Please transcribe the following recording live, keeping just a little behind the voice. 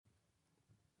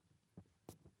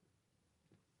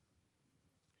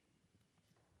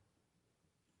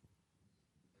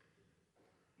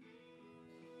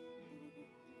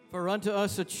For unto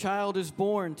us a child is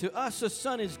born, to us a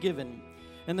son is given,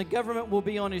 and the government will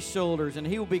be on his shoulders, and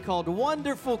he will be called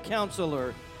Wonderful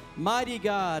Counselor, Mighty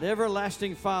God,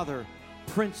 Everlasting Father,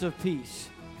 Prince of Peace.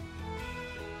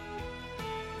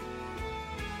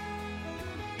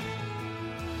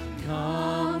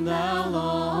 Come, thou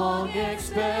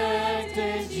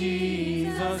long-expected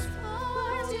Jesus,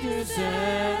 to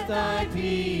set thy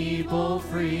people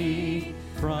free.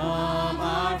 From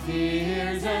our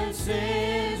fears and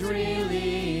sins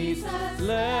release,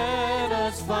 let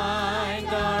us find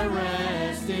our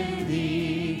rest in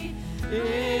thee.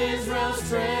 Israel's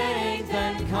strength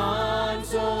and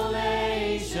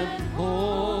consolation,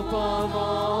 hope of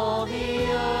all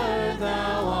the earth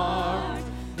thou art,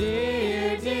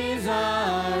 dear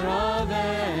desire of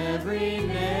every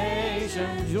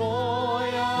nation, joy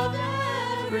of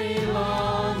every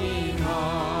longing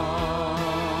heart.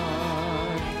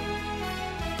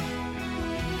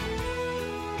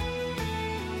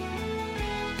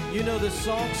 You know this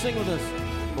song, sing with us.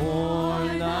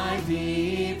 Born thy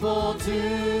people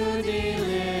to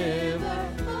deliver,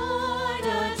 born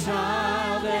a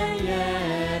child and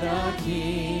yet a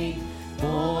king,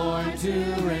 born to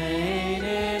reign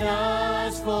in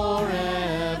us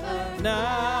forever.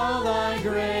 Now thy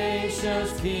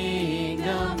gracious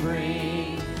kingdom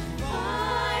bring,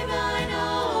 by thine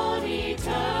own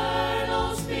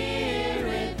eternal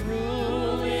Spirit,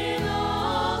 rule in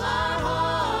all our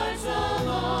hearts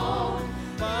alone.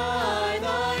 By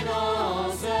thine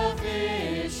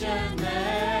all-sufficient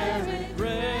merit,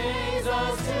 raise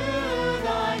us to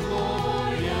thy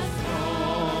glorious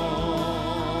throne.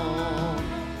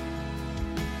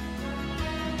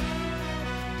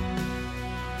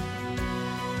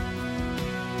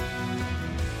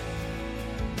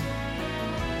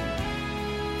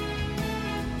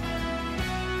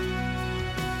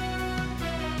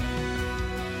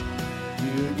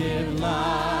 You give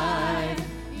life,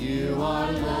 you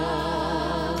are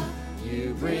love,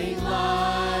 you bring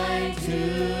light to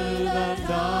the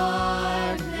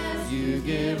darkness, you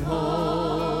give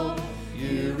hope,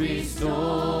 you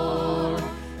restore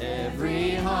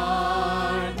every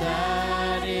heart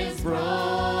that is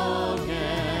broken.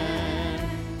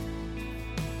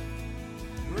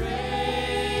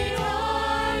 Great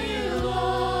are you,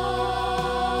 Lord.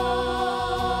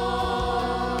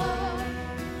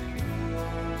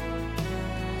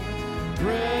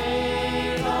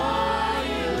 Great are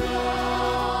you, Lord.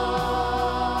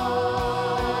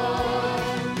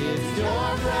 It's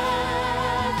your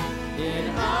breath in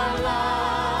our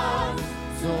lives,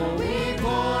 so we pour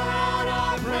out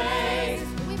our praise.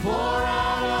 We pour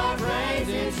out our praise.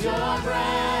 It's your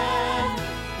breath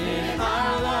in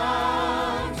our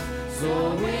lives,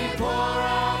 so we pour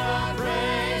out our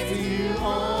praise to you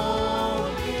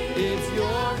only. It's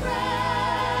your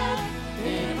breath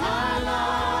in our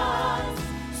lives,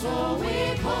 so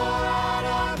we pour out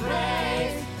our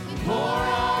praise. We pour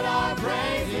out our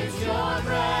praise. It's your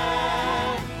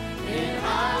breath in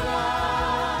our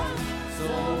lives,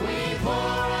 so we pour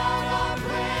out our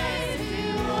praise to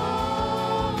you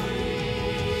only.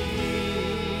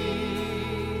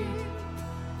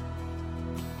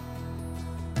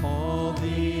 All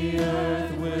the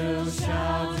earth will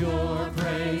shout your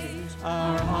praise.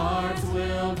 Our hearts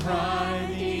will cry,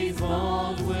 these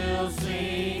bones will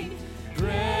sing.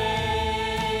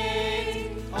 Great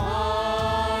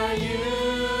are you,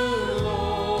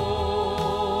 Lord.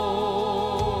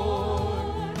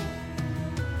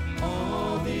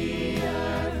 All the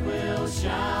earth will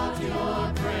shout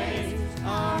your praise.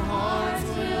 Our hearts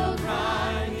will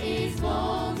cry, these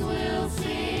bones will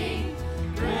sing.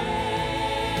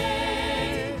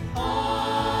 Great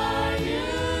are you,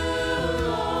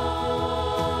 Lord.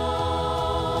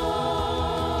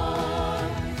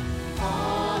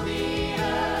 All the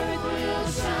earth will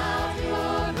shout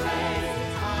your praise.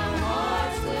 Our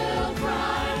hearts will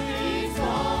cry, these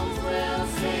bones will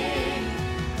sing.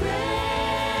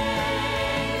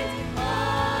 Great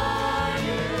are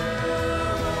you,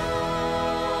 Lord.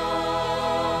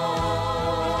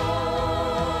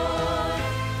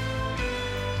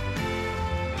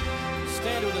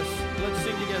 Stand with us. Let's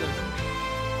sing together.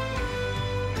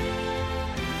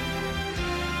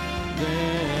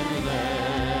 Then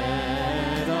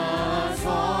let us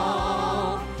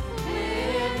all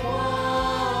with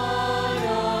one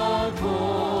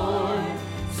accord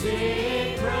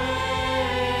sing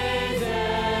praises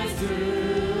to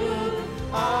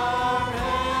our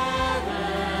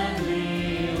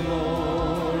heavenly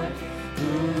Lord,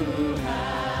 who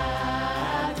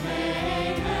hath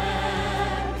made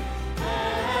heaven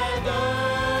and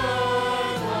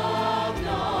earth of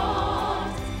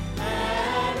naught,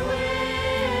 and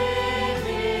with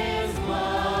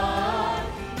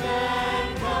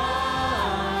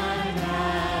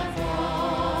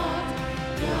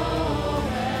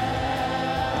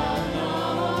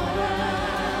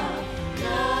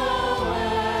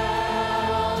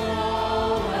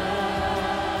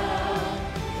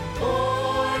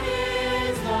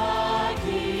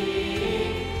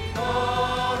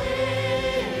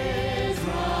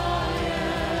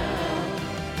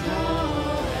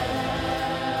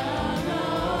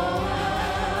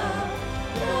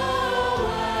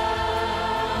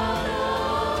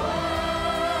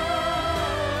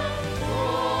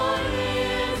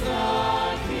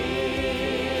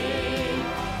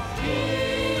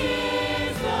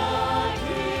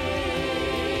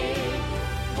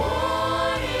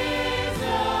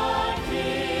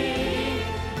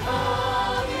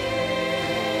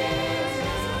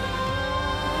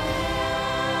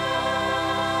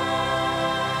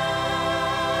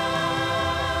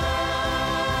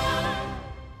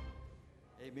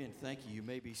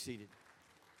be seated.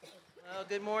 Well,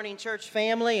 good morning, church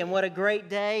family, and what a great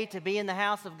day to be in the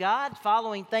house of God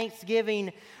following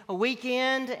Thanksgiving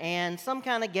weekend and some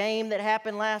kind of game that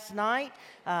happened last night.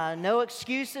 No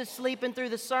excuses sleeping through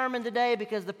the sermon today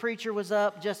because the preacher was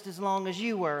up just as long as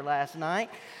you were last night.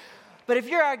 But if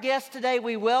you're our guest today,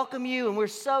 we welcome you, and we're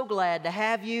so glad to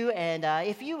have you. And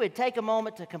if you would take a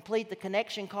moment to complete the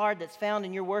connection card that's found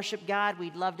in your worship guide,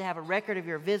 we'd love to have a record of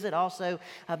your visit. Also,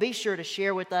 be sure to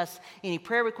share with us any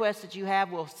prayer requests that you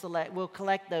have. We'll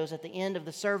collect those at the end of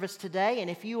the service today. And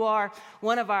if you are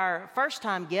one of our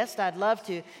first-time guests, I'd love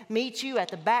to meet you at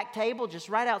the back table, just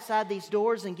right outside these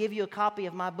doors, and give you a copy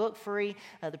of my book free,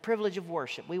 The Privilege of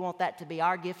Worship. We want that to be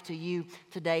our gift to you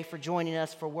today for joining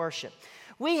us for worship.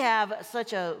 We have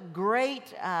such a great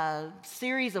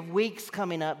series of weeks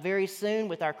coming up very soon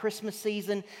with our Christmas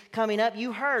season coming up.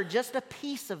 You heard just a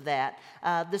piece of that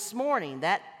this morning.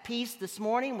 That piece this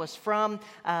morning was from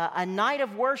a night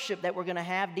of worship that we're going to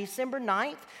have December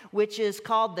 9th, which is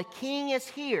called The King is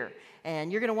Here.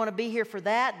 And you're going to want to be here for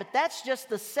that. But that's just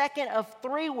the second of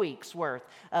 3 weeks worth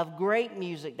of great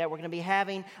music that we're going to be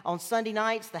having on Sunday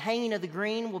nights. The Hanging of the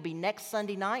Green will be next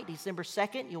Sunday night, December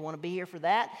 2nd. You'll want to be here for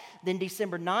that. Then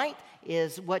December 9th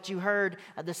is what you heard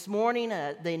this morning,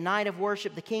 the night of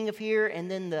worship, The King of Here. And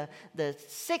then the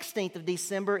 16th of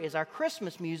December is our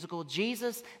Christmas musical,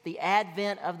 Jesus, the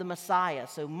Advent of the Messiah.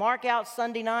 So mark out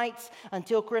Sunday nights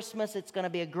until Christmas. It's going to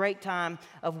be a great time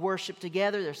of worship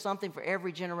together. There's something for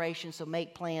every generation. So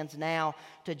make plans now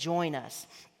to join us.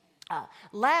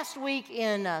 Last week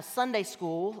in Sunday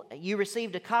school, you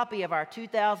received a copy of our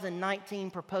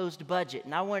 2019 proposed budget,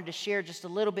 and I wanted to share just a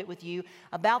little bit with you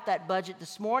about that budget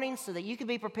this morning so that you can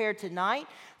be prepared tonight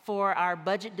for our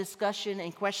budget discussion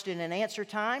and question and answer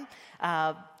time.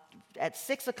 At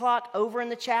 6 o'clock over in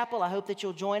the chapel, I hope that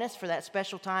you'll join us for that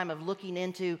special time of looking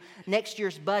into next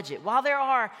year's budget. While there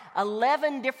are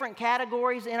 11 different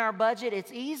categories in our budget,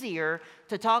 it's easier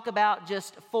to talk about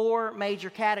just 4 major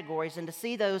categories and to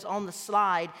see those on the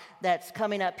slide that's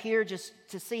coming up here just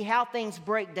to see how things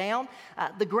break down.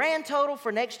 The grand total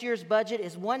for next year's budget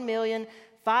is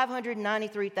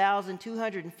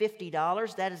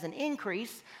 $1,593,250. That is an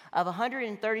increase of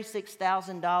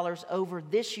 $136,000 over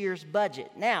this year's budget.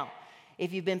 Now,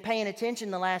 if you've been paying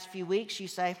attention the last few weeks, you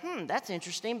say, that's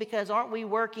interesting because aren't we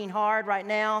working hard right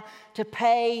now to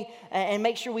pay and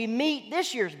make sure we meet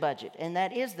this year's budget? And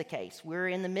that is the case. We're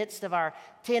in the midst of our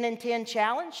 10 and 10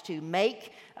 challenge to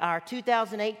make our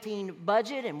 2018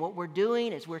 budget, and what we're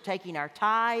doing is we're taking our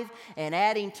tithe and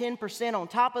adding 10% on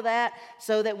top of that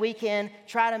so that we can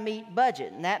try to meet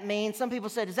budget. And that means, some people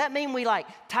said, does that mean we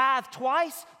tithe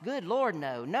twice? Good Lord,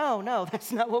 no. No,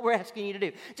 that's not what we're asking you to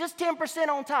do. Just 10%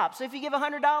 on top. So if you give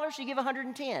 $100, you give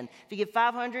 $110. If you give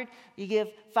 $500, you give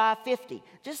 $550.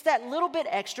 Just that little bit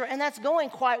extra, and that's going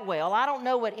quite well. I don't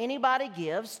know what anybody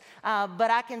gives, but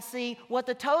I can see what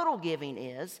the total giving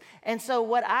is. And so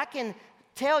what I can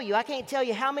tell you, I can't tell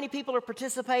you how many people are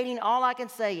participating. All I can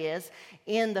say is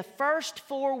in the first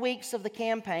 4 weeks of the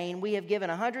campaign, we have given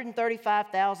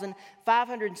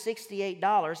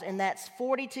 $135,568, and that's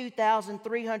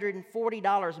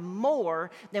 $42,340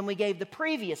 more than we gave the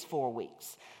previous 4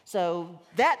 weeks. So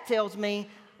that tells me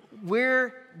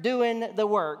we're doing the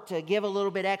work to give a little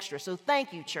bit extra. So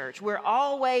thank you, church. We're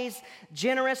always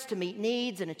generous to meet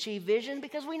needs and achieve vision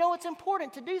because we know it's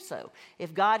important to do so.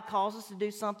 If God calls us to do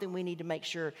something, we need to make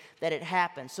sure that it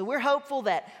happens. So we're hopeful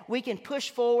that we can push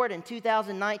forward in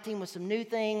 2019 with some new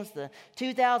things. The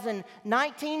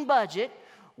 2019 budget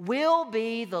will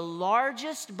be the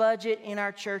largest budget in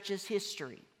our church's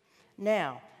history.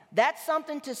 Now, that's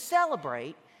something to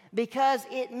celebrate, because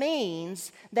it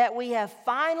means that we have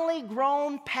finally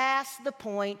grown past the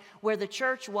point where the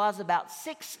church was about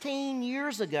 16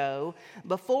 years ago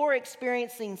before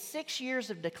experiencing 6 years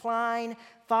of decline,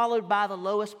 followed by the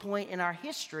lowest point in our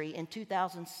history in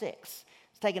 2006.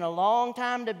 It's taken a long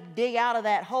time to dig out of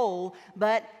that hole,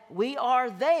 but we are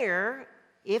there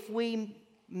if we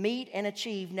meet and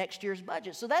achieve next year's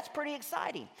budget. So that's pretty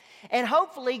exciting. And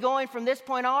hopefully going from this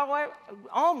point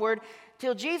onward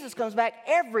till Jesus comes back,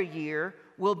 every year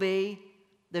will be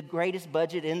the greatest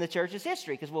budget in the church's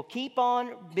history, because we'll keep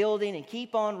on building and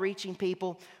keep on reaching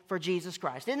people for Jesus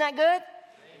Christ. Isn't that good?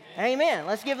 Amen.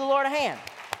 Let's give the Lord a hand.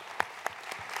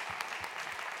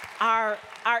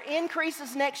 Our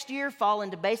increases next year fall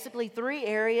into basically 3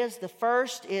 areas. The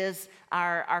first is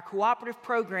our cooperative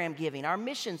program giving, our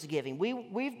missions giving.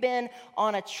 We've been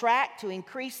on a track to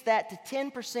increase that to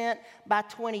 10% by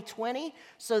 2020.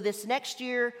 So this next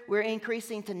year, we're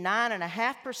increasing to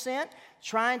 9.5%.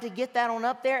 trying to get that on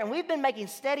up there. And we've been making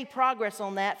steady progress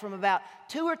on that from about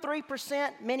 2 or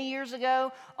 3% many years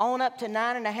ago on up to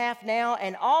 9.5% now.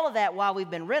 And all of that while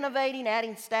we've been renovating,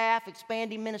 adding staff,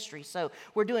 expanding ministry. So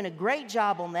we're doing a great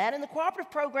job on that. And the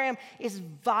cooperative program is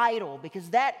vital because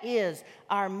that is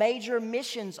our major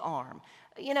missions arm.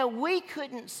 You know, we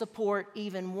couldn't support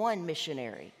even one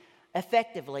missionary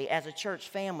effectively as a church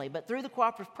family, but through the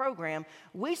cooperative program,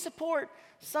 we support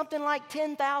something like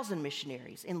 10,000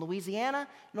 missionaries in Louisiana,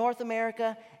 North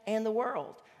America, and the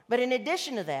world. But in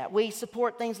addition to that, we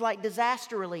support things like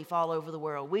disaster relief all over the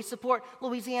world. We support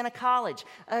Louisiana College,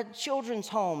 children's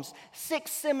homes, 6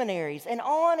 seminaries, and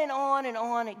on and on and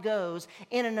on it goes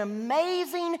in an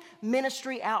amazing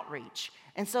ministry outreach.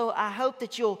 And so I hope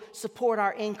that you'll support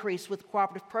our increase with the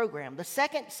cooperative program. The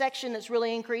second section that's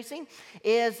really increasing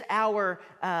is our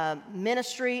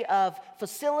ministry of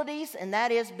facilities, and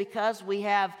that is because we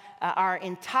have our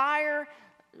entire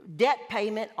debt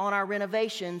payment on our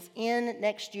renovations in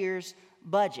next year's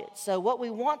budget. So what we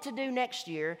want to do next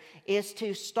year is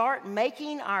to start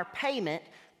making our payment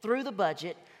through the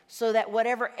budget so that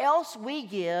whatever else we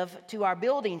give to our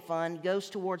building fund goes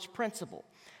towards principal.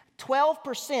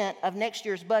 12% of next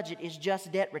year's budget is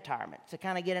just debt retirement, to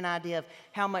kind of get an idea of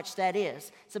how much that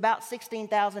is. It's about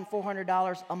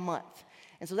 $16,400 a month.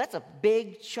 And so that's a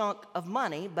big chunk of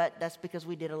money, but that's because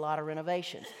we did a lot of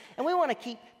renovations. And we want to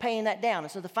keep paying that down.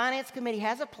 And so the Finance Committee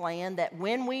has a plan that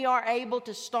when we are able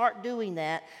to start doing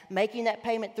that, making that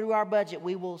payment through our budget,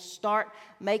 we will start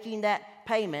making that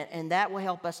payment, and that will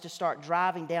help us to start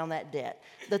driving down that debt.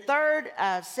 The third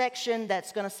section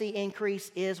that's going to see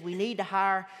increase is we need to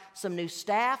hire some new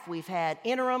staff. We've had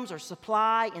interims or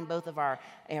supply in both of our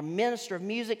minister of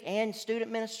music and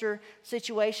student minister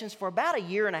situations for about 1.5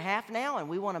 years now, and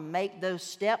we want to make those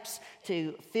steps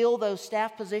to fill those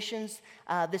staff positions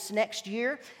this next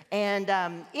year. And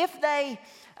if they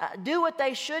do what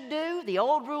they should do, the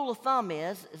old rule of thumb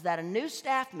is that a new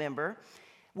staff member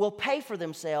will pay for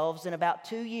themselves in about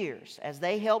 2 years. As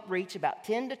they help reach about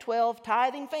 10 to 12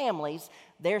 tithing families,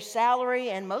 their salary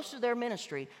and most of their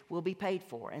ministry will be paid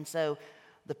for. And so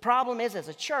the problem is, as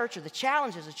a church, or the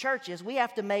challenge as a church is, we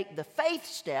have to make the faith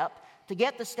step to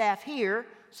get the staff here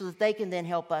so that they can then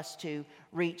help us to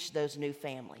reach those new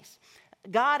families.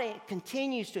 God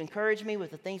continues to encourage me with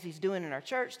the things He's doing in our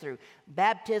church through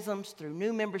baptisms, through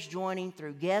new members joining,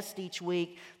 through guests each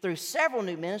week, through several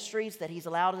new ministries that He's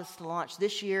allowed us to launch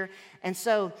this year. And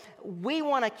so we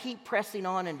want to keep pressing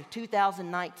on into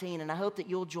 2019, and I hope that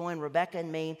you'll join Rebecca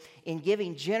and me in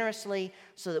giving generously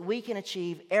so that we can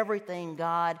achieve everything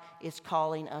God is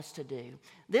calling us to do.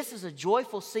 This is a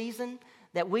joyful season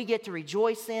that we get to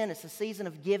rejoice in. It's a season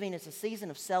of giving. It's a season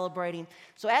of celebrating.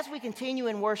 So as we continue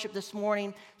in worship this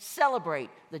morning, celebrate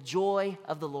the joy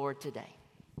of the Lord today.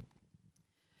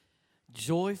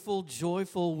 Joyful,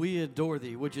 joyful, we adore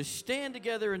thee. Would you stand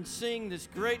together and sing this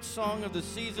great song of the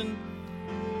season?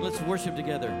 Let's worship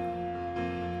together.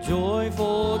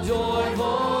 Joyful,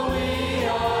 joyful, we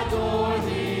adore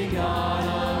thee,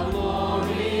 God of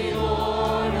glory,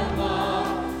 Lord of love.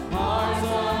 Hearts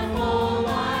unfold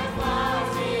like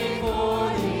clouds before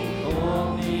thee,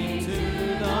 only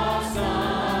to the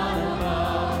sun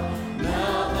above.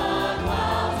 Melt the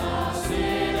clouds of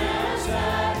sin and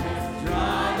sadness,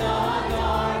 dry the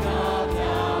dark of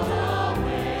doubt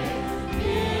away.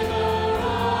 Giver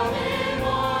of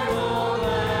immortal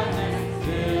gladness,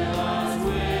 fill us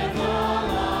with the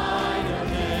light of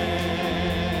day.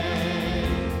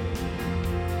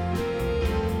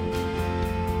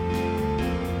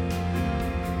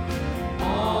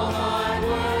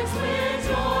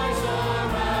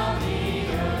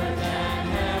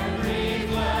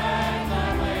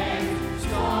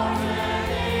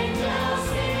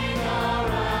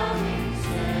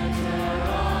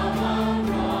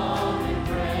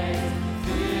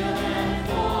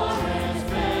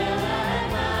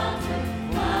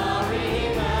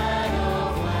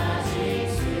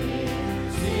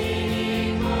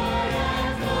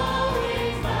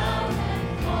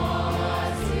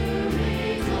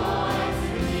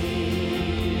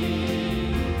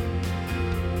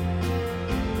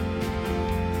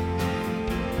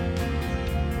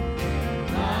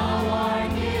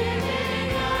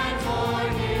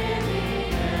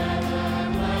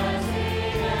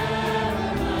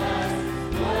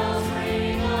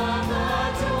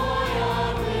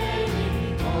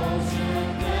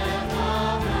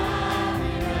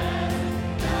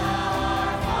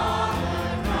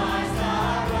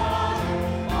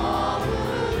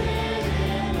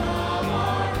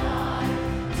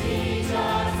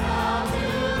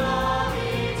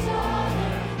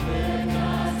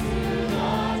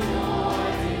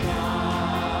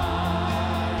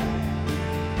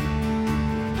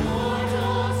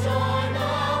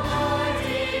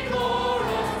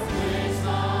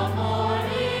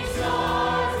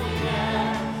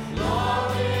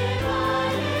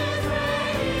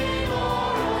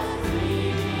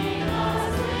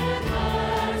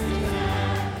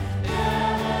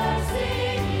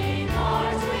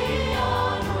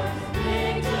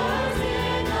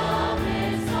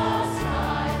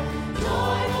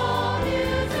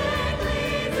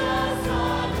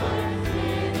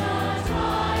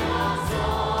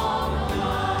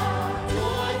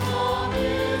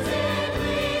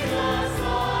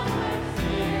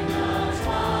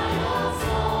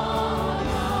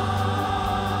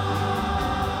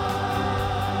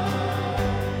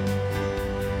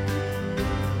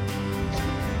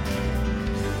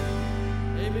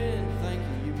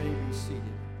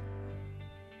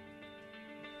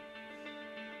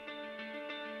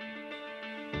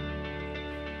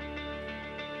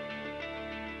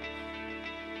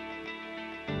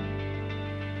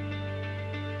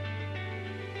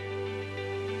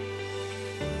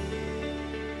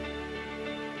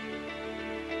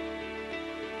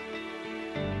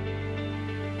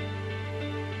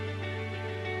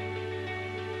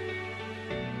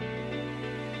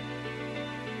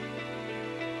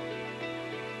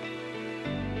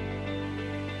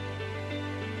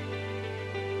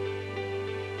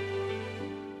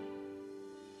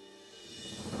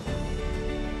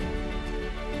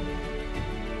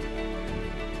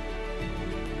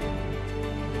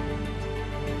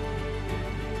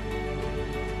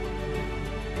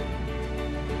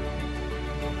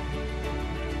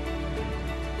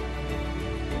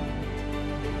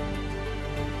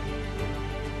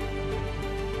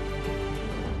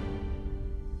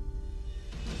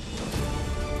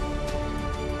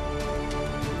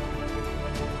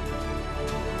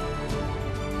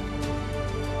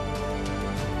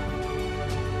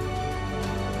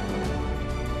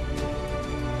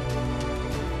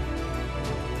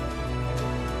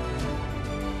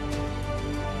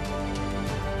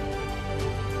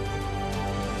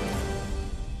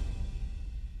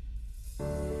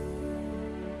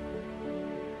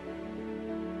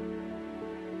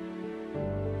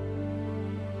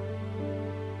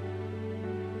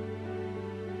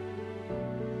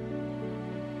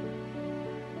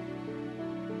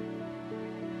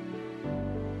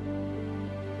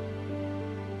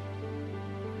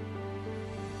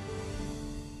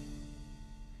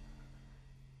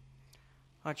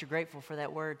 Aren't you grateful for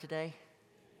that word today?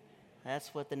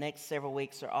 That's what the next several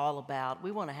weeks are all about.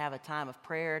 We want to have a time of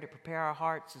prayer to prepare our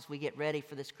hearts as we get ready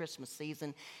for this Christmas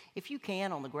season. If you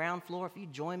can, on the ground floor, if you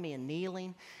join me in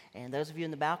kneeling, and those of you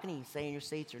in the balcony, you can stay in your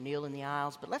seats or kneel in the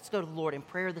aisles. But let's go to the Lord in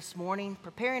prayer this morning,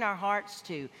 preparing our hearts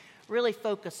to really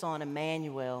focus on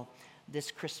Emmanuel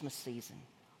this Christmas season.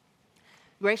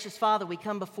 Gracious Father, we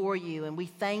come before you and we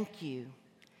thank you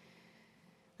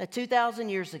that 2,000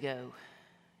 years ago,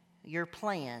 your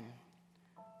plan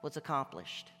was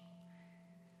accomplished.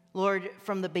 Lord,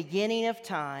 from the beginning of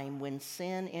time, when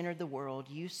sin entered the world,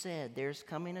 you said there's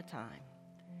coming a time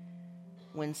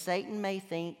when Satan may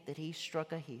think that he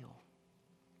struck a heel,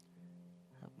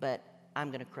 but I'm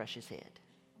going to crush his head.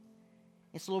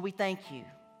 And so, Lord, we thank you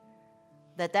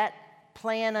that that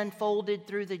plan unfolded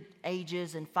through the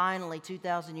ages, and finally,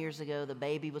 2,000 years ago, the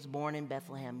baby was born in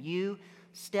Bethlehem. You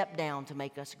stepped down to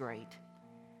make us great.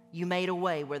 You made a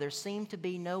way where there seemed to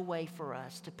be no way for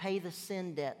us to pay the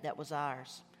sin debt that was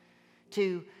ours,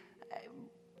 to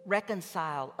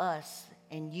reconcile us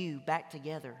and you back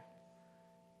together,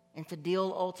 and to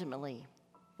deal ultimately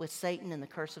with Satan and the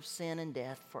curse of sin and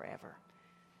death forever.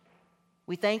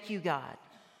 We thank you, God,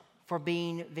 for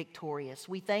being victorious.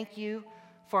 We thank you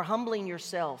for humbling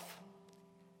yourself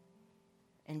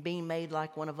and being made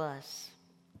like one of us.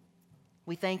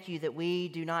 We thank you that we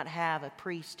do not have a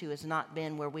priest who has not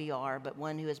been where we are, but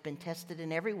one who has been tested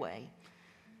in every way,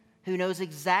 who knows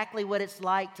exactly what it's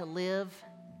like to live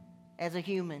as a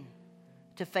human,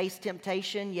 to face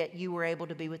temptation, yet you were able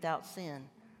to be without sin,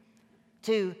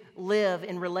 to live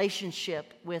in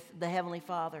relationship with the Heavenly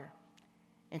Father,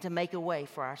 and to make a way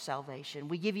for our salvation.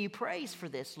 We give you praise for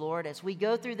this, Lord. As we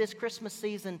go through this Christmas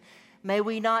season, may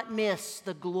we not miss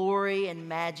the glory and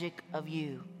magic of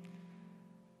you.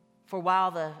 For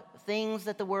while the things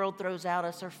that the world throws at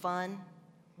us are fun,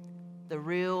 the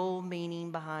real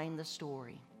meaning behind the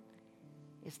story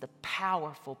is the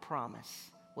powerful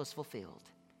promise was fulfilled.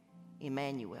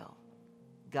 Emmanuel,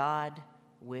 God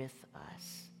with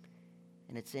us.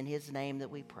 And it's in his name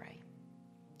that we pray.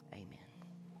 Amen.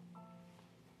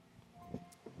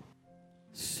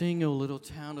 Sing, O little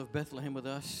town of Bethlehem, with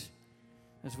us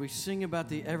as we sing about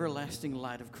the everlasting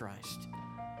light of Christ.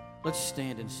 Let's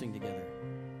stand and sing together.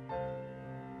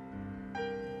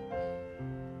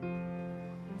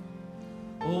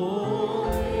 Oh,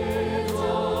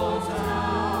 little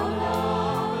town of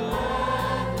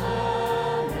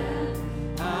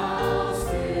Bethlehem, how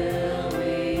still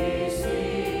we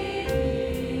see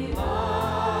thee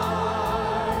lie,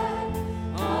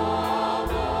 above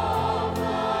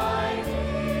thy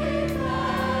deep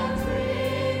and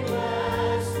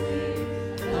dreamless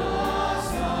sleep, the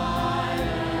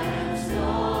silent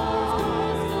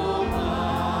stars go by.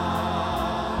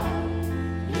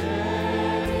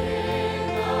 Yet in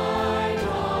thy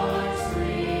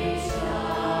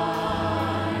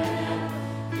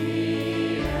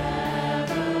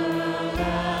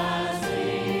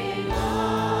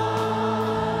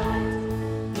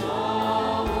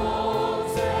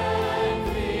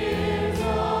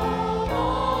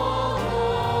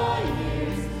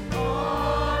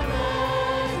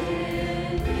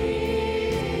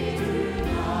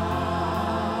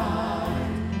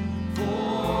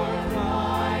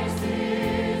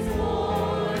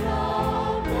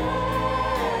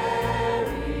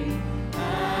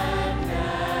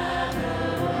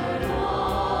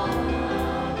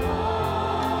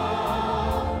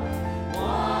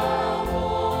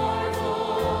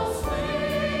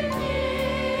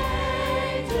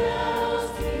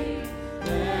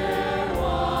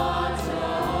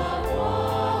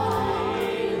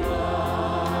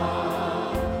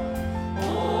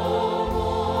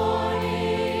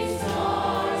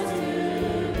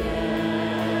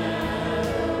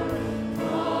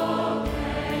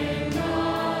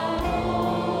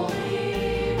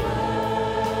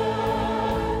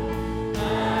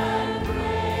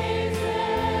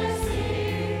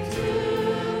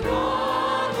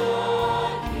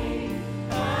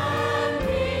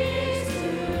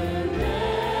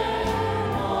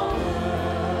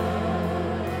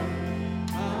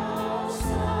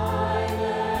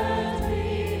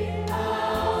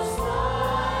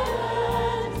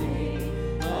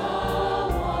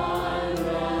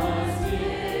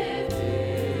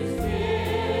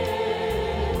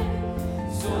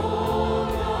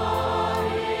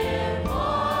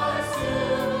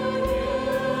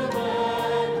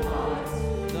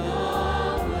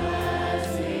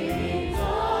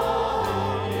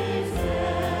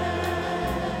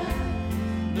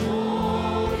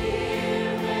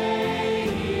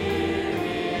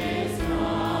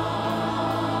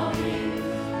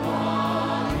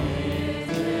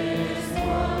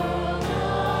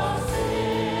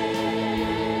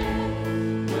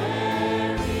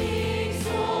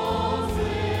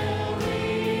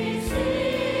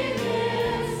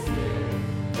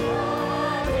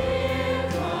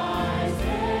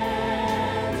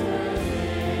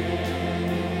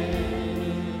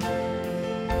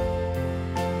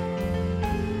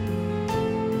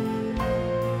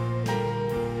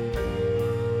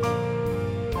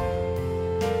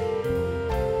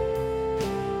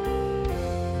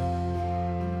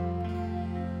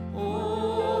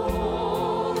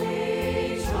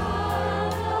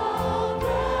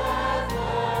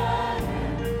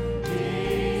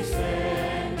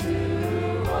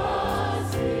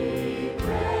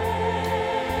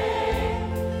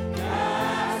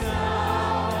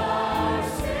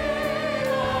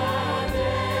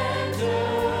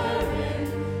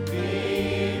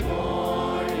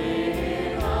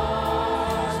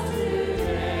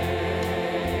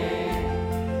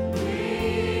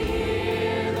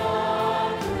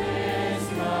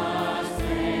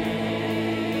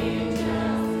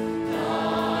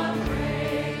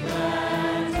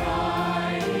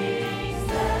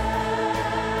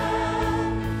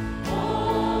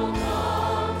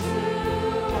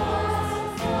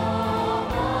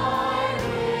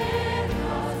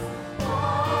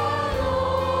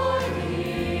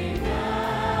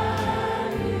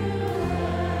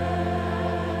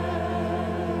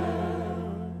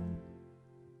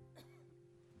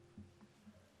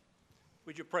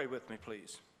Would you pray with me,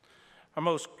 please? Our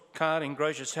most kind and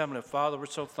gracious Heavenly Father, we're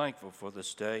so thankful for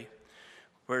this day.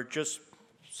 We're just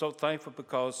so thankful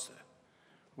because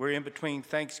we're in between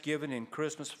Thanksgiving and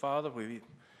Christmas, Father. We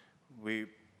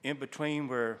in between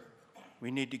where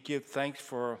we need to give thanks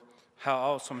for how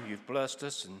awesome you've blessed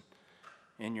us and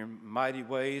in your mighty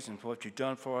ways and for what you've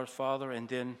done for us, Father, and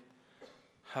then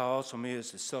how awesome it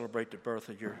is to celebrate the birth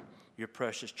of your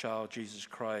precious child, Jesus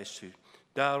Christ, who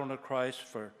died on the cross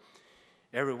for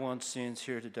everyone's sins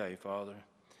here today, Father.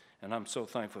 And I'm so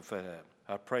thankful for that.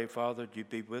 I pray, Father, you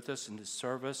be with us in this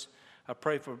service. I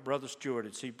pray for Brother Stewart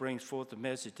as he brings forth the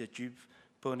message that you've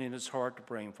put in his heart to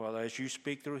bring, Father, as you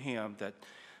speak through him, that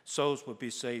souls will be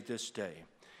saved this day.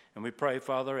 And we pray,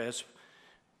 Father, as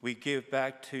we give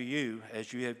back to you,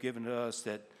 as you have given to us,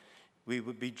 that we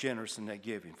would be generous in that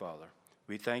giving, Father.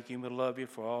 We thank you and we love you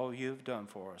for all you have done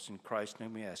for us. In Christ's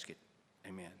name we ask it.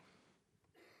 Amen.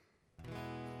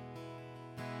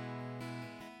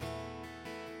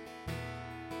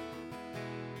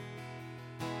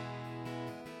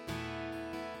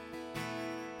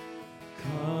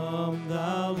 Come,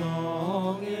 thou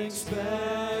long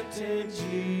expected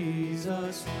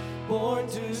Jesus, born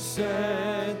to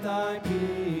set thy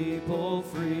people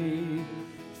free.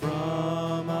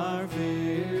 From our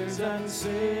fears and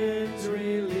sins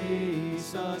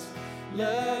release us.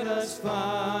 Let us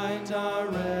find our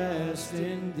rest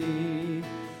in thee.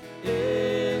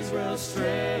 Israel's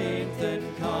strength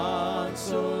and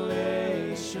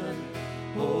consolation,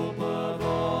 hope of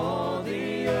all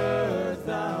the earth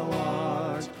thou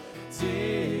art,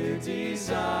 dear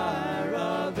desire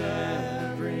of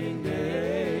every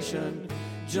nation,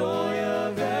 joy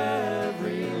of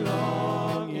every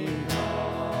longing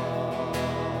heart.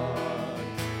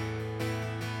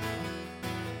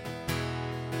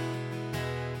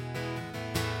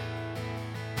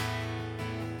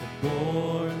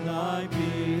 Born thy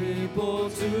people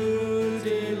to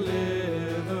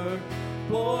deliver,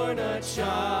 born a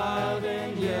child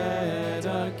and yet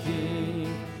a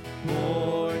king,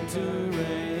 born to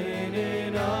reign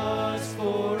in us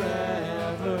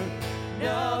forever.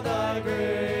 Now thy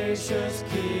gracious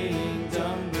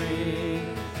kingdom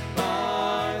bring,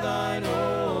 by thine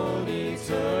own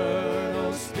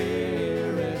eternal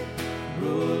Spirit,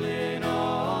 rule in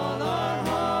all our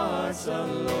hearts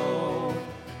alone,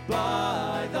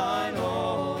 by thine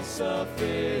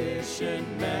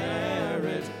all-sufficient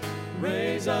merit,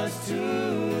 raise us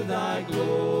to thy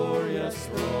glorious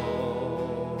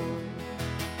throne.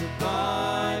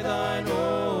 By thine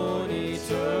own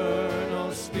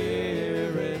eternal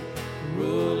Spirit,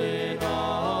 rule in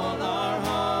all our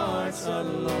hearts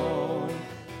alone,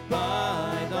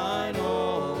 by thine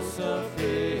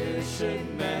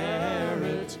all-sufficient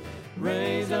merit,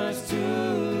 raise us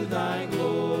to thy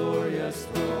glorious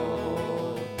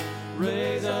throne.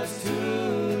 Raise us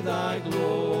to thy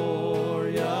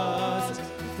glorious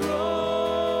throne.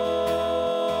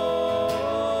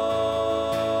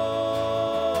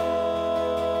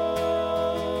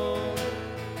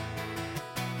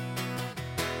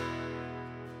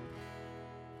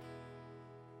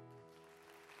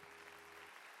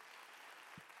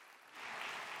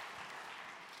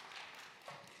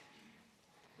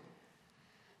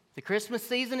 The Christmas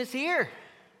season is here.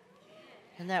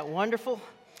 Isn't that wonderful?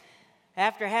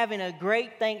 After having a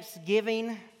great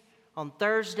Thanksgiving on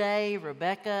Thursday,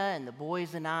 Rebecca and the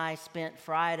boys and I spent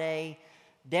Friday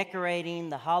decorating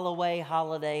the Holloway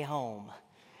holiday home.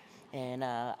 And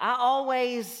I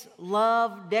always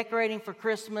love decorating for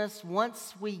Christmas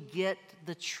once we get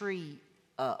the tree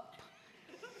up.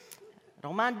 I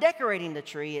don't mind decorating the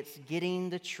tree, it's getting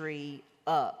the tree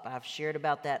up. I've shared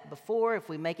about that before. If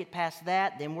we make it past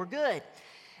that, then we're good.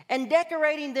 And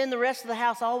decorating then the rest of the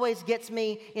house always gets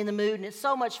me in the mood, and it's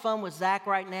so much fun with Zach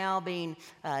right now being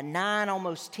 9,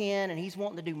 almost 10, and he's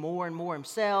wanting to do more and more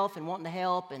himself and wanting to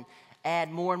help and add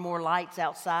more and more lights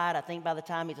outside. I think by the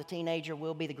time he's a teenager,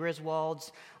 we'll be the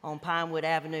Griswolds on Pinewood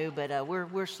Avenue, but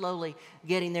we're slowly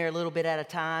getting there a little bit at a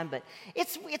time. But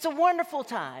it's a wonderful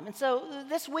time. And so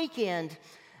this weekend,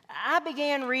 I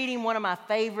began reading one of my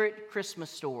favorite Christmas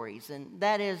stories, and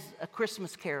that is A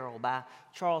Christmas Carol by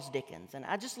Charles Dickens. And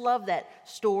I just love that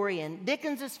story. And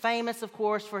Dickens is famous, of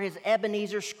course, for his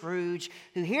Ebenezer Scrooge,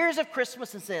 who hears of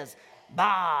Christmas and says,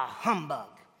 "Bah, humbug."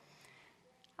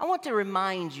 I want to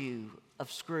remind you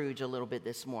of Scrooge a little bit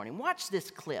this morning. Watch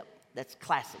this clip. That's a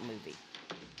classic movie.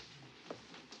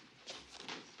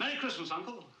 Merry Christmas,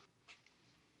 Uncle.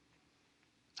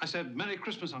 I said, Merry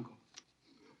Christmas, Uncle.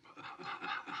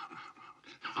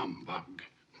 Humbug.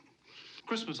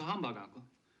 Christmas a humbug, Uncle.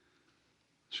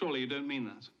 Surely you don't mean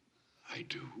that. I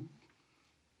do.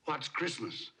 What's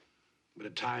Christmas? but a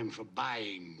time for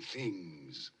buying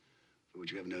things for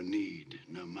which you have no need,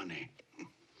 no money.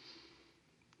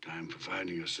 Time for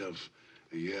finding yourself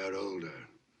a year older,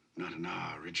 not an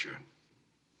hour richer.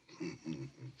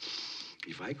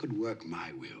 If I could work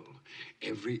my will,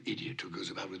 every idiot who goes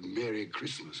about with Merry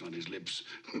Christmas on his lips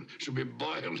should be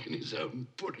boiled in his own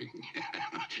pudding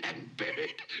and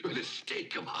buried with a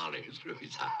stake of holly through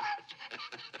his heart.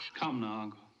 Come now,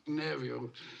 Uncle.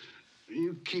 Neville,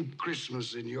 you keep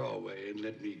Christmas in your way and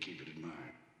let me keep it in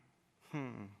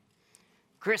mine.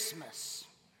 Christmas,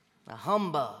 a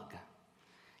humbug.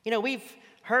 You know, we've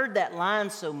heard that line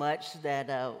so much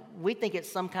that we think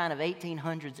it's some kind of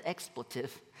 1800s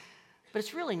expletive, but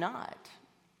it's really not.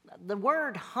 The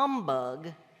word humbug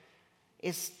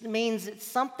means it's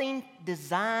something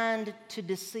designed to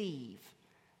deceive.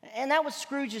 And that was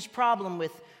Scrooge's problem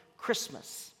with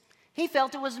Christmas. He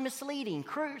felt it was misleading.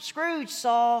 Scrooge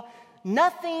saw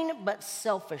nothing but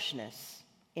selfishness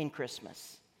in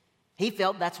Christmas. He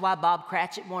felt that's why Bob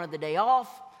Cratchit wanted the day off.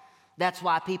 That's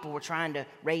why people were trying to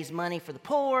raise money for the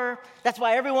poor. That's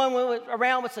why everyone went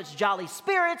around with such jolly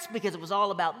spirits, because it was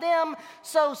all about them.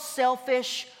 So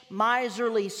selfish,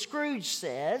 miserly Scrooge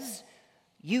says,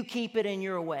 you keep it in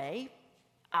your way,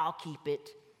 I'll keep it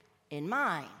in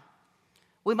mine.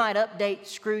 We might update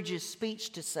Scrooge's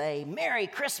speech to say, Merry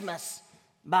Christmas,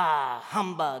 bah,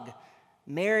 humbug.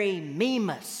 Merry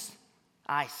Mimas,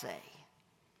 I say.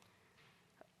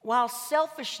 While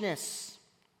selfishness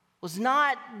was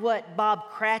not what Bob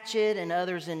Cratchit and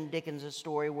others in Dickens'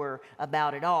 story were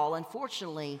about at all,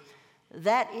 unfortunately,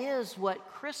 that is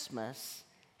what Christmas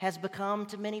has become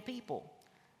to many people.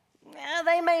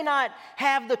 They may not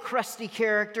have the crusty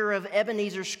character of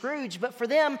Ebenezer Scrooge, but for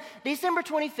them, December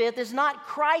 25th is not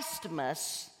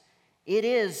Christmas, it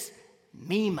is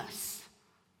Mimas.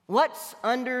 What's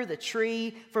under the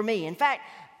tree for me? In fact,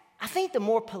 I think the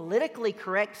more politically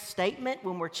correct statement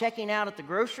when we're checking out at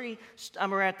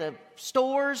the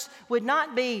stores would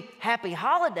not be Happy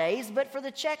Holidays, but for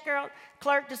the checkout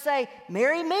clerk to say,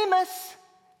 Merry Mimas.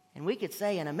 And we could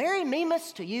say, and a Merry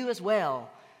Mimas to you as well,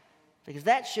 because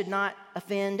that should not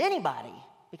offend anybody,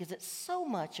 because it's so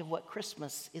much of what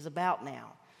Christmas is about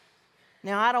now.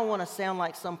 Now, I don't want to sound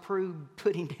like some prude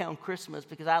putting down Christmas,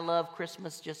 because I love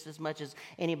Christmas just as much as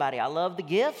anybody. I love the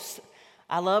gifts.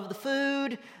 I love the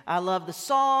food. I love the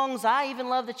songs. I even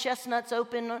love the chestnuts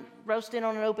roasting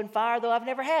on an open fire, though I've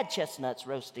never had chestnuts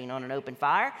roasting on an open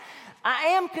fire. I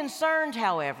am concerned,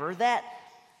 however, that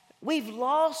we've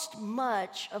lost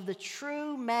much of the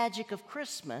true magic of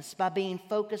Christmas by being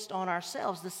focused on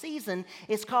ourselves. The season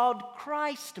is called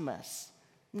Christmas,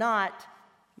 not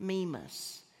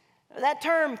Mimas. That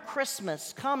term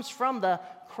Christmas comes from the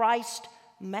Christ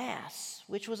Mass,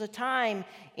 which was a time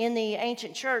in the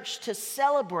ancient church to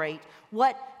celebrate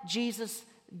what Jesus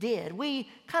did. We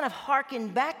kind of hearken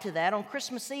back to that on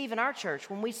Christmas Eve in our church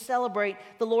when we celebrate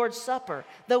the Lord's Supper.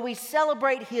 Though we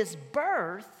celebrate his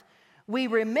birth, we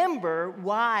remember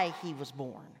why he was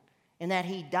born and that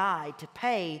he died to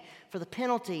pay for the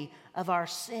penalty of our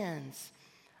sins.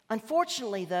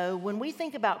 Unfortunately, though, when we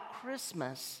think about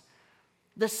Christmas,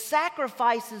 the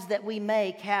sacrifices that we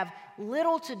make have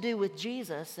little to do with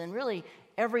Jesus and really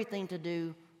everything to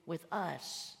do with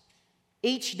us.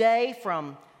 Each day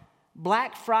from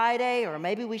Black Friday, or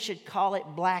maybe we should call it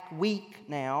Black Week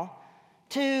now,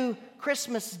 to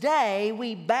Christmas Day,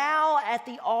 we bow at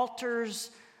the altars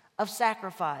of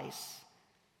sacrifice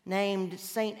named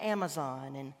St.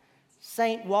 Amazon and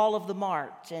St. Wall of the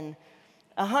Mart and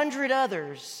 100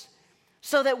 others,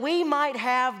 so that we might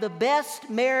have the best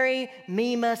Merry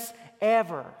Mimas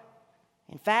ever.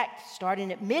 In fact,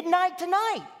 starting at midnight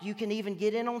tonight, you can even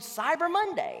get in on Cyber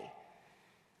Monday.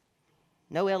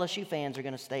 No LSU fans are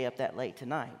going to stay up that late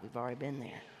tonight. We've already been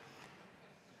there.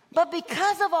 But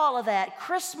because of all of that,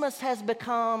 Christmas has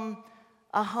become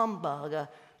a humbug, a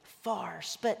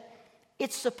farce. But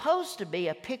it's supposed to be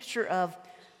a picture of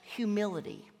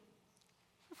humility.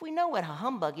 If we know what a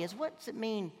humbug is, what does it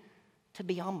mean to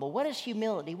be humble? What is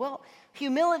humility? Well,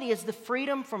 humility is the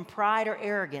freedom from pride or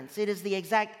arrogance. It is the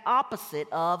exact opposite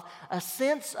of a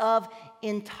sense of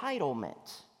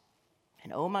entitlement.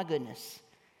 And oh my goodness,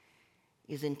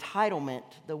 is entitlement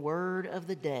the word of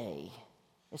the day,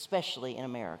 especially in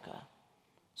America?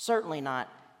 Certainly not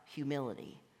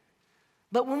humility.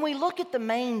 But when we look at the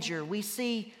manger, we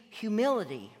see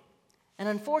humility. And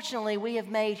unfortunately, we have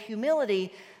made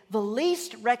humility the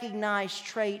least recognized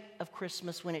trait of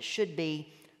Christmas when it should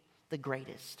be the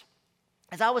greatest.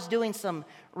 As I was doing some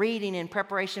reading in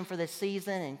preparation for this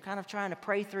season and kind of trying to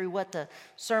pray through what the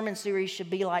sermon series should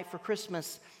be like for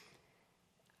Christmas,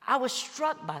 I was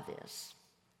struck by this.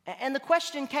 And the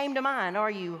question came to mind,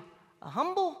 are you a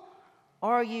humble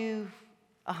or are you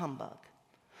a humbug?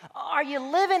 Are you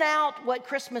living out what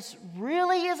Christmas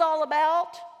really is all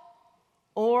about,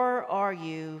 or are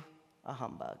you a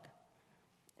humbug?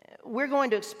 We're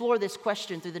going to explore this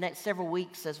question through the next several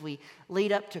weeks as we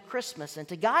lead up to Christmas. And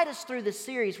to guide us through this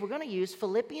series, we're going to use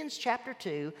Philippians chapter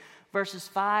 2, verses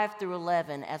 5 through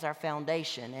 11 as our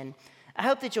foundation. And I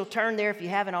hope that you'll turn there if you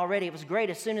haven't already. It was great.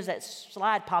 As soon as that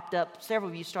slide popped up, several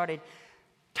of you started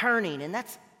turning. And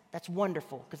that's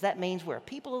wonderful, because that means we're a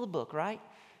people of the book, right?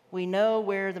 We know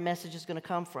where the message is going to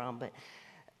come from. But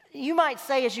you might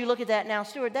say as you look at that now,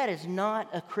 Stuart, that is not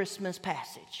a Christmas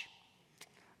passage.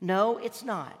 No, it's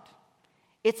not.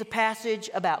 It's a passage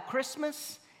about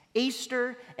Christmas,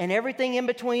 Easter, and everything in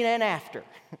between and after.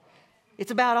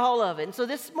 It's about all of it. And so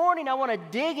this morning I want to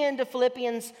dig into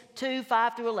Philippians 2,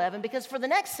 5 through 11, because for the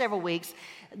next several weeks,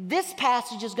 this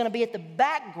passage is going to be at the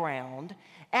background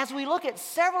as we look at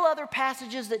several other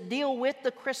passages that deal with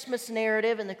the Christmas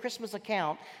narrative and the Christmas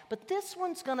account. But this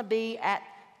one's going to be at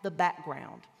the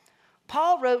background.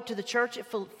 Paul wrote to the church at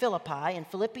Philippi in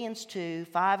Philippians 2,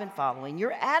 5 and following,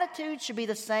 "Your attitude should be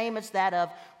the same as that of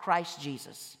Christ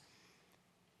Jesus,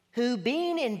 who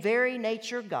being in very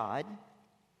nature God,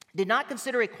 did not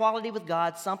consider equality with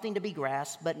God something to be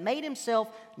grasped, but made himself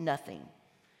nothing,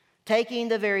 taking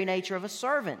the very nature of a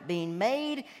servant, being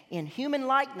made in human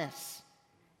likeness.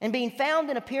 And being found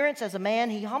in appearance as a man,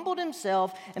 he humbled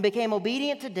himself and became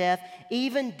obedient to death,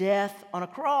 even death on a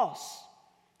cross.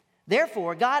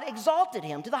 Therefore, God exalted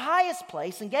him to the highest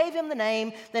place and gave him the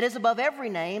name that is above every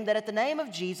name, that at the name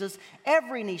of Jesus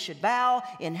every knee should bow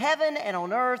in heaven and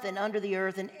on earth and under the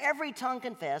earth, and every tongue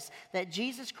confess that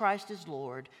Jesus Christ is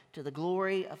Lord, to the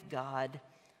glory of God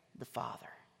the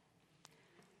Father."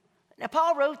 Now,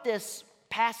 Paul wrote this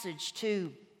passage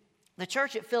to the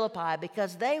church at Philippi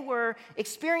because they were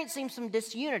experiencing some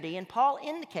disunity, and Paul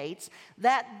indicates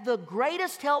that the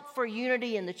greatest help for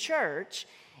unity in the church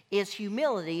is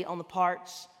humility on the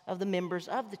parts of the members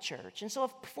of the church. And so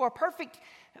for a perfect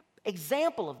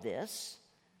example of this,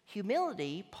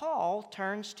 humility, Paul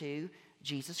turns to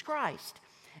Jesus Christ.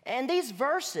 And these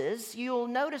verses, you'll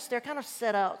notice they're kind of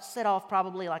set off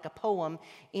probably like a poem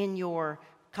in your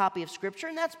copy of Scripture,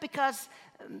 and that's because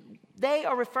they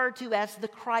are referred to as the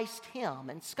Christ hymn.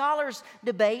 And scholars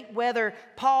debate whether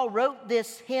Paul wrote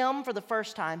this hymn for the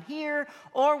first time here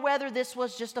or whether this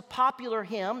was just a popular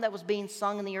hymn that was being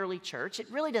sung in the early church. It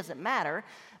really doesn't matter,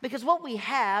 because what we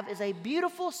have is a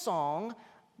beautiful song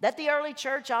that the early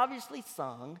church obviously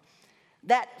sung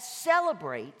that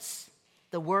celebrates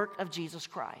the work of Jesus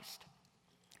Christ.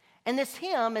 And this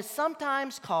hymn is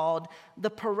sometimes called the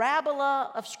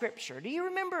parabola of Scripture. Do you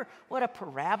remember what a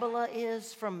parabola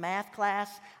is from math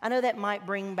class? I know that might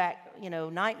bring back,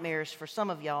 nightmares for some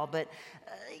of y'all, but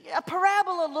a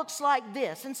parabola looks like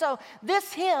this. And so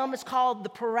this hymn is called the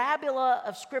parabola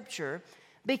of Scripture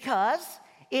because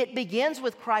it begins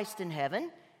with Christ in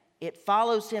heaven, it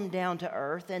follows him down to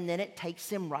earth, and then it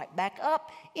takes him right back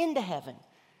up into heaven.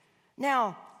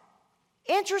 Now,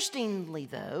 interestingly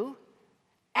though,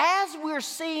 as we're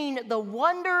seeing the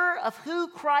wonder of who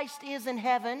Christ is in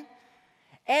heaven,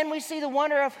 and we see the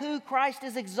wonder of who Christ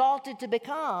is exalted to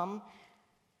become,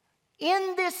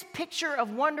 in this picture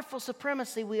of wonderful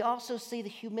supremacy, we also see the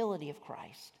humility of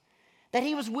Christ. That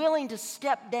he was willing to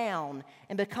step down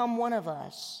and become one of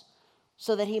us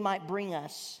so that he might bring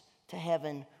us to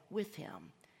heaven with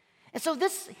him. And so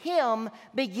this hymn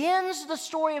begins the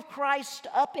story of Christ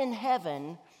up in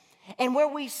heaven, and where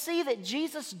we see that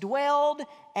Jesus dwelled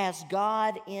as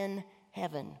God in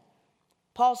heaven.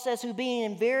 Paul says, "Who being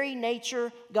in very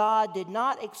nature God, did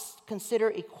not consider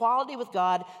equality with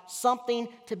God something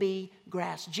to be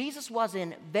grasped." Jesus was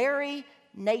in very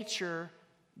nature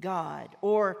God,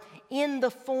 or in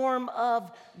the form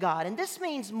of God. And this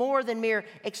means more than mere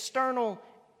external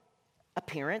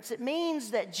appearance. It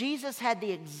means that Jesus had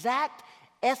the exact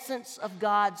essence of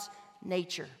God's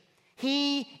nature.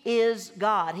 He is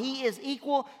God. He is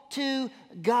equal to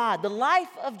God. The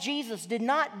life of Jesus did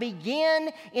not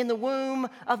begin in the womb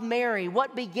of Mary.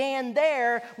 What began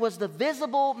there was the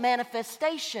visible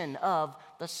manifestation of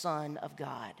the Son of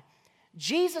God.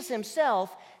 Jesus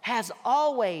himself has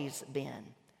always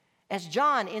been. As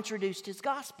John introduced his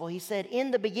gospel, he said,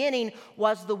 "In the beginning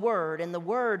was the Word, and the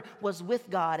Word was with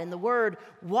God, and the Word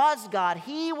was God.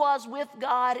 He was with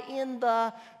God in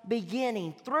the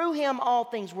beginning. Through him all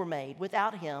things were made.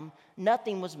 Without him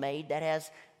nothing was made that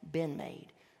has been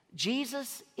made."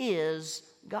 Jesus is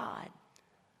God.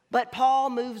 But Paul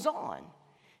moves on.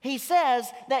 He says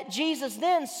that Jesus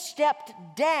then stepped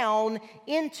down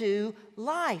into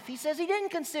life. He says he didn't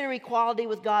consider equality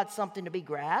with God something to be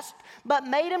grasped, but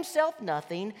made himself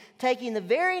nothing, taking the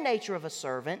very nature of a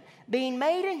servant, being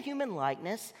made in human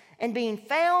likeness, and being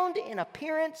found in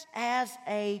appearance as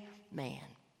a man.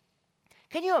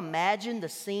 Can you imagine the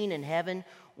scene in heaven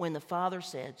when the Father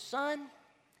said, "Son,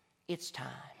 it's time"?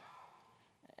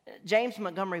 James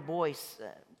Montgomery Boyce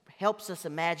helps us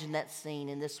imagine that scene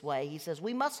in this way. He says,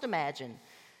 "We must imagine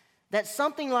that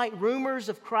something like rumors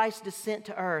of Christ's descent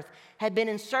to earth had been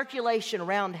in circulation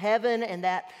around heaven, and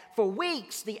that for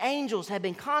weeks the angels had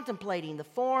been contemplating the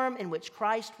form in which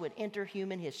Christ would enter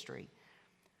human history.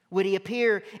 Would he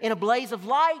appear in a blaze of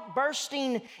light,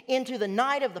 bursting into the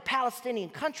night of the Palestinian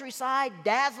countryside,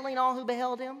 dazzling all who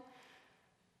beheld him?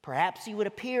 Perhaps he would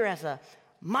appear as a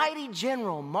mighty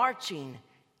general marching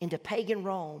into pagan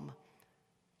Rome.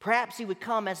 Perhaps he would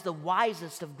come as the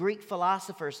wisest of Greek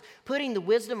philosophers, putting the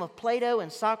wisdom of Plato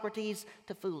and Socrates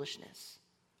to foolishness.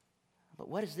 But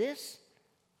what is this?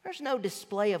 There's no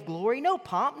display of glory, no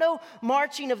pomp, no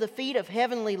marching of the feet of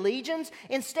heavenly legions.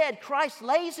 Instead, Christ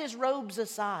lays his robes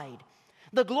aside.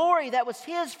 The glory that was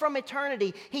his from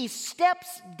eternity, he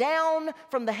steps down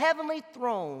from the heavenly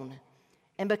throne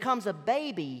and becomes a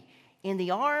baby in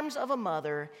the arms of a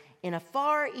mother in a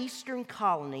far eastern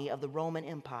colony of the Roman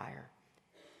Empire.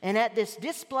 And at this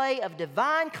display of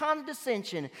divine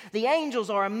condescension, the angels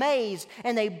are amazed,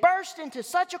 and they burst into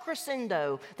such a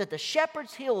crescendo that the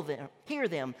shepherds hear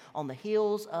them on the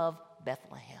hills of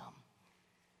Bethlehem.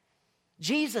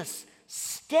 Jesus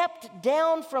stepped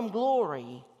down from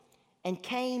glory and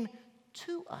came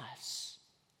to us.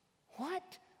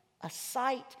 What a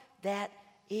sight that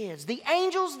is. The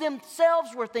angels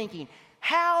themselves were thinking,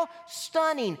 how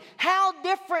stunning, how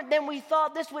different than we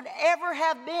thought this would ever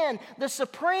have been. The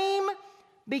supreme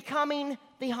becoming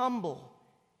the humble.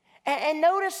 And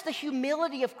notice the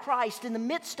humility of Christ in the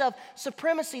midst of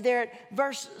supremacy there at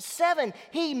verse 7.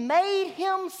 He made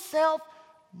himself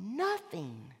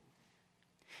nothing.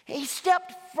 He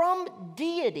stepped from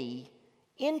deity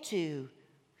into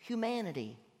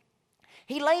humanity.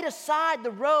 He laid aside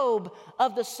the robe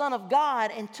of the Son of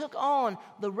God and took on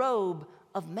the robe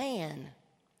of man.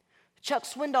 Chuck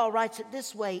Swindoll writes it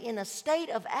this way: in a state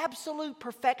of absolute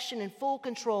perfection and full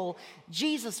control,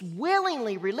 Jesus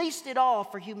willingly released it all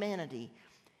for humanity.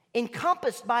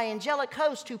 Encompassed by angelic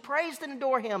hosts who praised and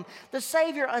adored him, the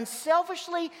Savior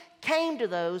unselfishly came to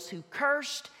those who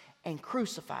cursed and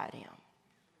crucified him.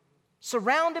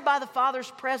 Surrounded by the Father's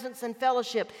presence and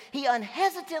fellowship, he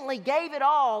unhesitatingly gave it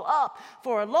all up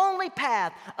for a lonely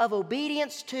path of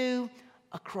obedience to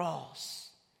a cross.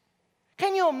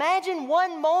 Can you imagine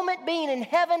one moment being in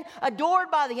heaven,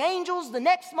 adored by the angels, the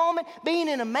next moment being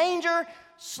in a manger,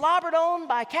 slobbered on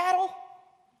by cattle?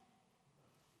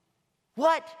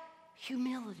 What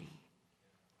humility.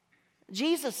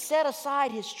 Jesus set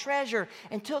aside his treasure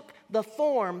and took the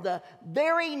form, the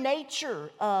very nature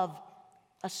of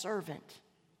a servant.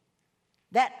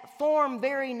 That form,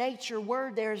 very nature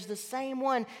word there is the same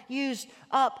one used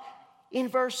up in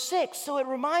verse 6. So it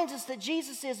reminds us that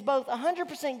Jesus is both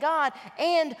 100% God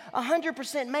and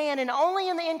 100% man. And only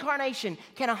in the incarnation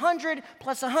can 100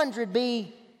 plus 100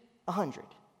 be 100.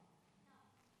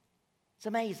 It's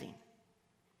amazing.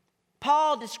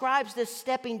 Paul describes this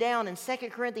stepping down in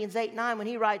 2 Corinthians 8:9 when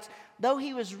he writes, though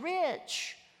he was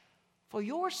rich, for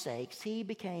your sakes he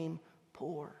became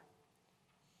poor.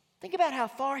 Think about how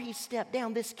far he stepped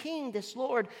down. This king, this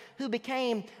Lord who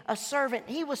became a servant,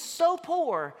 he was so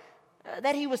poor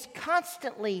that he was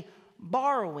constantly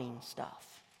borrowing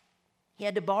stuff. He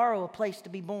had to borrow a place to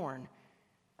be born,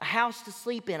 a house to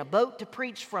sleep in, a boat to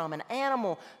preach from, an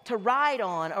animal to ride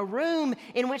on, a room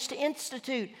in which to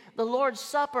institute the Lord's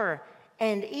Supper,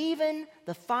 and even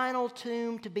the final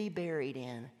tomb to be buried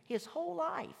in. His whole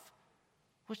life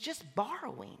was just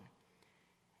borrowing.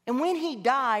 And when he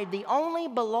died, the only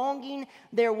belonging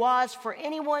there was for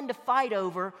anyone to fight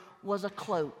over was a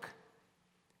cloak.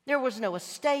 There was no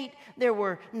estate, there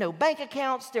were no bank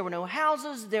accounts, there were no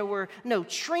houses, there were no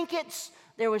trinkets.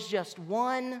 There was just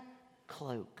one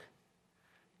cloak.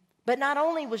 But not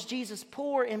only was Jesus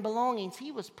poor in belongings,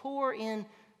 he was poor in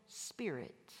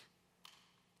spirit,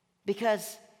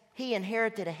 because he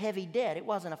inherited a heavy debt. It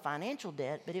wasn't a financial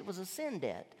debt, but it was a sin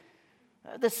debt.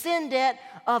 The sin debt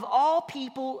of all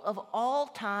people of all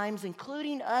times,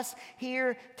 including us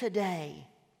here today.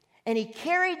 And he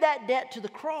carried that debt to the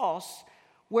cross,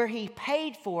 where he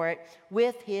paid for it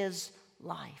with his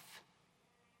life.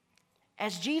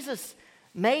 As Jesus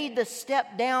made the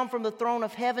step down from the throne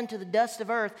of heaven to the dust of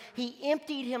earth, he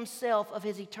emptied himself of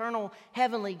his eternal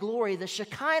heavenly glory. The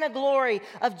Shekinah glory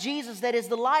of Jesus, that is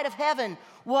the light of heaven,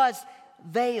 was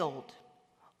veiled.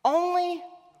 Only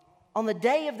on the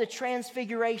day of the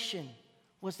transfiguration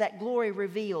was that glory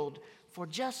revealed for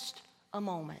just a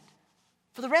moment.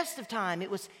 For the rest of time, it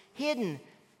was hidden.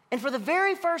 And for the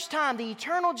very first time, the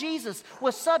eternal Jesus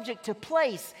was subject to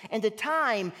place and to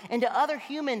time and to other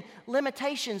human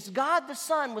limitations. God the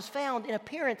Son was found in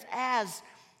appearance as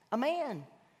a man.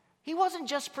 He wasn't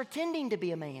just pretending to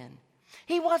be a man.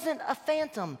 He wasn't a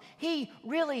phantom. He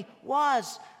really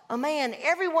was a man.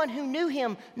 Everyone who knew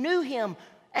him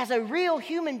as a real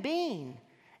human being,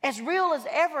 as real as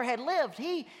ever had lived.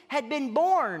 He had been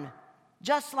born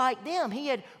just like them. He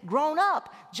had grown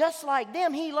up just like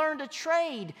them. He learned a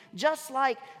trade just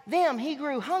like them. He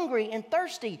grew hungry and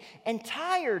thirsty and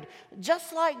tired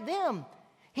just like them.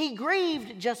 He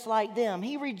grieved just like them.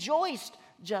 He rejoiced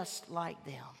just like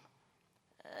them.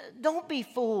 Don't be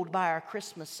fooled by our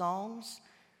Christmas songs.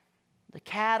 The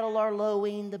cattle are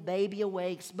lowing, the baby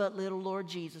awakes, but little Lord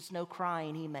Jesus, no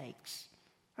crying he makes.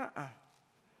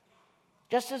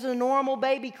 Just as a normal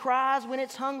baby cries when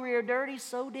it's hungry or dirty,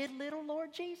 so did little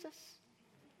Lord Jesus.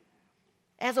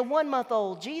 As a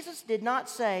 1-month-old, Jesus did not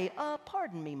say,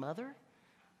 pardon me, mother,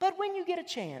 but when you get a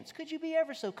chance, could you be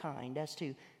ever so kind as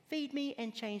to feed me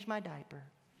and change my diaper?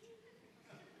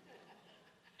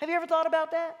 Have you ever thought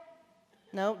about that?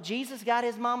 No, Jesus got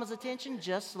his mama's attention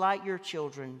just like your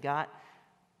children got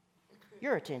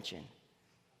your attention.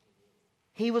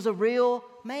 He was a real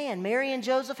man. Mary and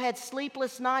Joseph had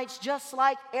sleepless nights just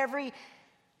like every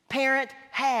parent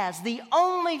has. The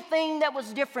only thing that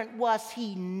was different was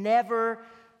he never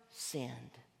sinned.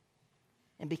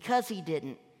 And because he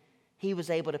didn't, he was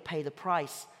able to pay the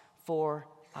price for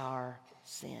our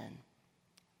sin.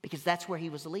 Because that's where he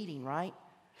was leading, right?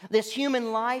 This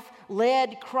human life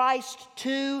led Christ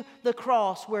to the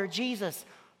cross where Jesus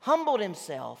humbled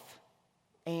himself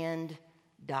and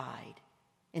died.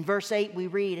 In verse 8 we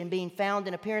read, and being found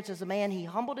in appearance as a man, he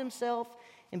humbled himself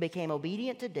and became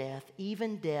obedient to death,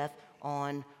 even death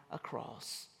on a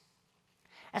cross.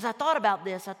 As I thought about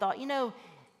this, I thought,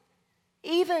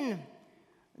 even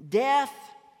death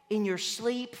in your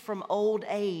sleep from old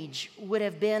age would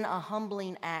have been a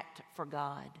humbling act for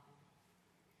God.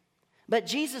 But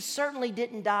Jesus certainly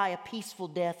didn't die a peaceful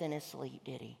death in his sleep,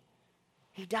 did he?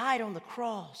 He died on the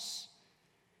cross.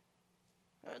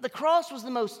 The cross was the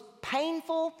most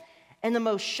painful and the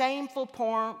most shameful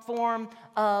form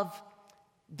of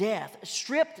death.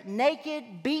 Stripped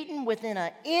naked, beaten within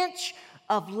an inch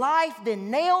of life, then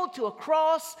nailed to a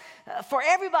cross for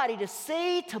everybody to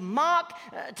see, to mock,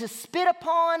 to spit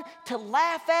upon, to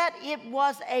laugh at. It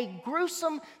was a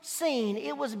gruesome scene.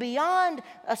 It was beyond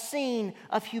a scene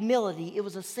of humility. It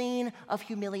was a scene of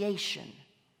humiliation.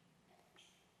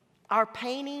 Our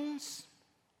paintings,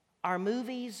 our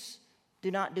movies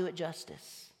do not do it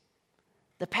justice.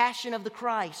 The Passion of the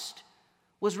Christ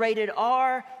was rated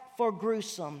R for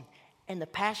gruesome, and the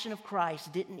Passion of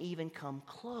Christ didn't even come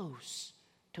close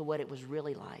to what it was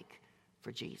really like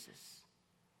for Jesus.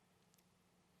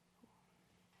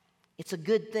 It's a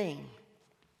good thing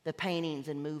the paintings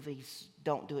and movies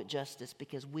don't do it justice,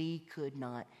 because we could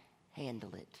not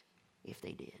handle it if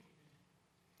they did.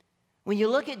 When you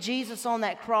look at Jesus on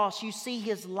that cross, you see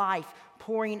his life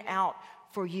pouring out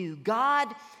for you. God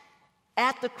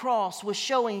at the cross was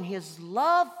showing his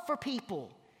love for people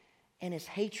and his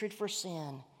hatred for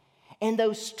sin. And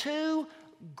those two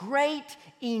great,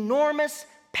 enormous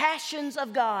passions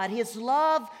of God, his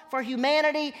love for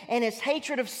humanity and his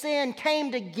hatred of sin,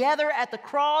 came together at the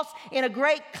cross in a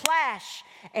great clash.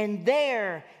 And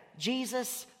there,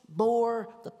 Jesus bore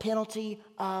the penalty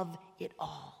of it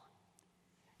all.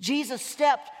 Jesus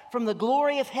stepped from the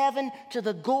glory of heaven to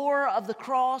the gore of the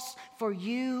cross for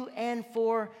you and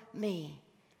for me.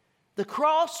 The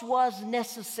cross was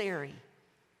necessary,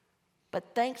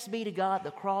 but thanks be to God, the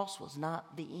cross was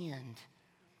not the end.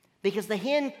 Because the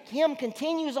hymn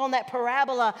continues on that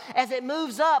parabola as it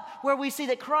moves up, where we see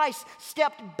that Christ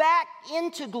stepped back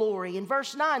into glory. In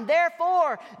verse 9,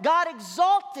 therefore God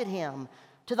exalted him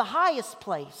to the highest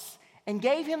place and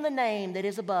gave him the name that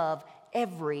is above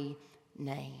every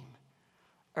name.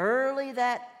 Early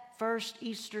that first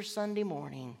Easter Sunday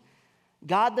morning,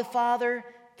 God the Father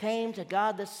came to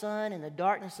God the Son in the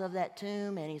darkness of that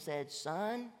tomb, and he said,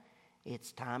 "Son,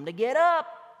 it's time to get up."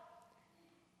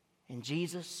 And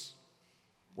Jesus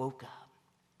woke up.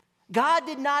 God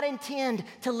did not intend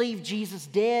to leave Jesus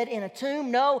dead in a tomb.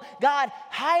 No, God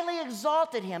highly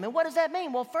exalted him. And what does that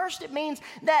mean? Well, first it means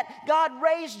that God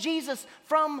raised Jesus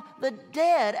from the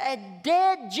dead. A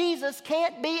dead Jesus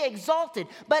can't be exalted,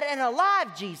 but an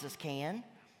alive Jesus can.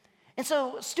 And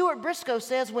so Stuart Briscoe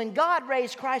says when God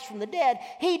raised Christ from the dead,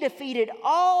 he defeated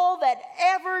all that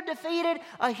ever defeated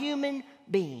a human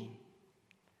being.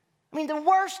 I mean, the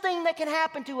worst thing that can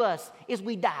happen to us is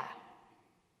we die.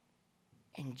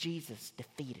 And Jesus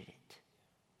defeated it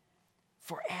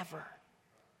forever.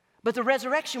 But the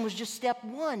resurrection was just step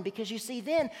one, because you see,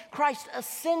 then Christ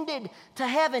ascended to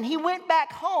heaven. He went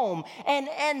back home.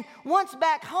 And once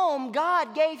back home,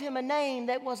 God gave him a name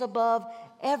that was above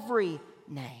every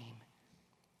name.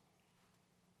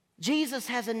 Jesus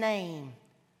has a name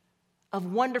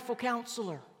of Wonderful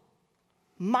Counselor,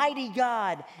 Mighty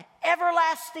God,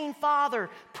 Everlasting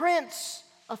Father, Prince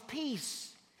of Peace.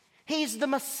 He's the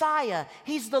Messiah.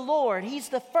 He's the Lord. He's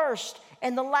the first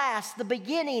and the last, the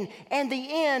beginning and the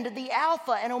end, the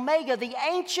Alpha and Omega, the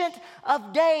Ancient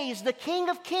of Days, the King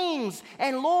of Kings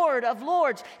and Lord of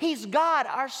Lords. He's God,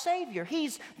 our Savior.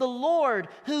 He's the Lord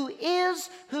who is,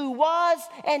 who was,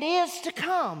 and is to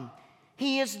come.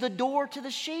 He is the door to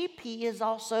the sheep. He is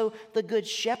also the good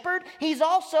shepherd. He's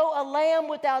also a lamb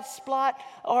without spot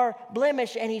or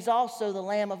blemish. And he's also the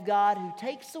Lamb of God who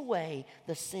takes away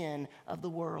the sin of the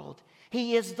world.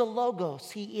 He is the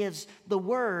Logos. He is the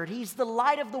Word. He's the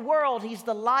light of the world. He's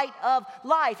the light of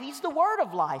life. He's the Word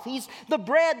of life. He's the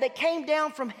bread that came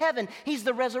down from heaven. He's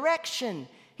the resurrection.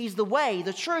 He's the way,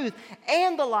 the truth,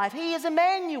 and the life. He is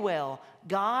Emmanuel,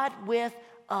 God with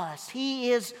us.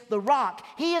 He is the rock.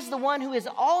 He is the one who is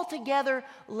altogether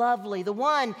lovely, the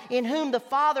one in whom the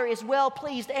Father is well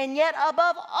pleased. And yet,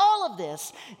 above all of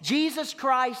this, Jesus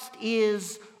Christ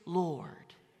is Lord.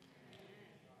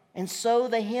 And so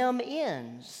the hymn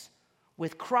ends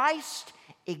with Christ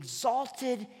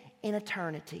exalted in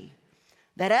eternity,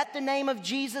 that at the name of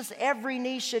Jesus every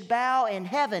knee should bow in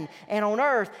heaven and on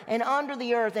earth and under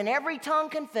the earth, and every tongue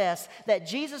confess that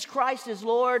Jesus Christ is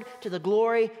Lord, to the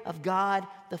glory of God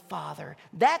the Father.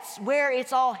 That's where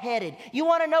it's all headed. You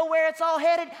want to know where it's all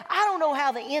headed? I don't know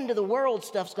how the end of the world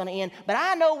stuff's going to end, but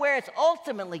I know where it's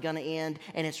ultimately going to end,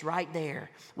 and it's right there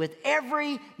with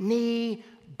every knee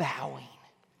bowing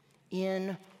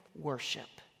in worship.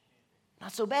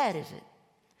 Not so bad, is it?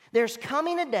 There's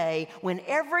coming a day when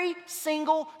every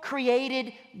single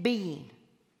created being,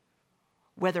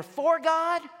 whether for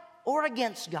God or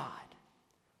against God,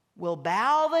 will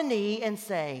bow the knee and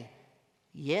say,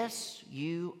 "Yes,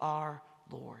 you are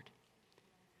Lord."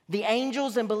 The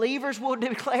angels and believers will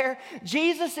declare,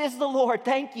 "Jesus is the Lord.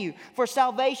 Thank you for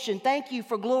salvation. Thank you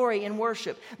for glory and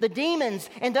worship." The demons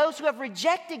and those who have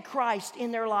rejected Christ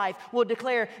in their life will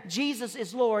declare, "Jesus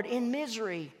is Lord," in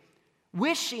misery,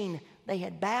 wishing they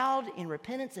had bowed in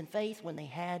repentance and faith when they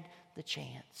had the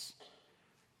chance.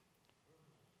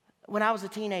 When I was a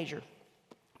teenager,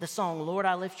 the song, "Lord,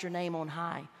 I Lift Your Name on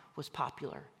High," was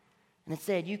popular. And it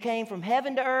said, "You came from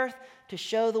heaven to earth to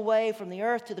show the way, from the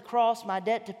earth to the cross, my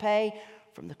debt to pay,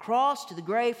 from the cross to the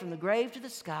grave, from the grave to the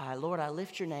sky. Lord, I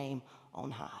lift your name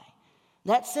on high."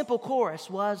 That simple chorus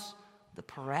was the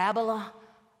parabola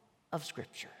of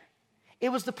Scripture. It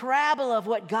was the parabola of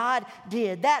what God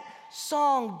did. That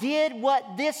song did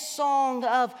what this song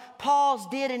of Paul's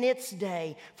did in its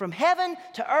day. From heaven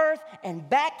to earth and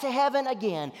back to heaven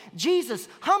again. Jesus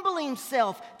humbling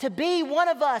himself to be one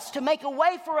of us, to make a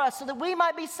way for us so that we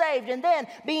might be saved, and then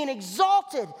being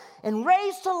exalted and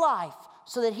raised to life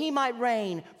so that he might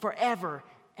reign forever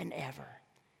and ever.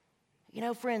 You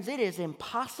know, friends, it is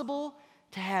impossible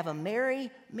to have a merry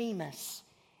Mimas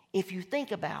if you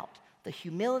think about the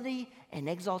humility and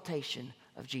exaltation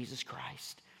of Jesus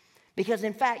Christ. Because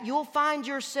in fact, you'll find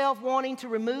yourself wanting to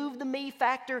remove the me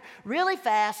factor really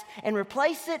fast and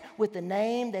replace it with the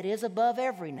name that is above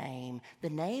every name, the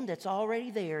name that's already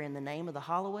there in the name of the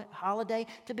holiday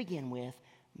to begin with,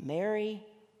 Merry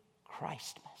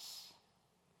Christmas.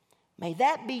 May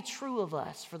that be true of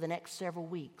us for the next several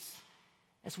weeks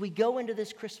as we go into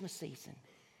this Christmas season.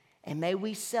 And may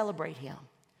we celebrate him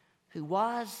who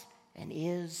was and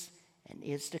is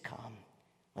to come.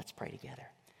 Let's pray together.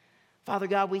 Father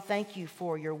God, we thank you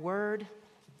for your word.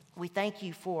 We thank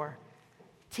you for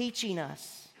teaching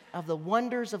us of the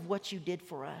wonders of what you did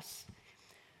for us.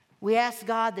 We ask,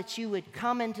 God, that you would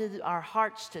come into our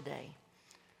hearts today.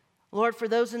 Lord, for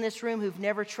those in this room who've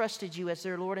never trusted you as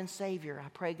their Lord and Savior, I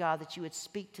pray, God, that you would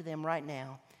speak to them right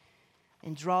now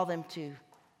and draw them to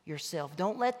yourself.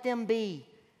 Don't let them be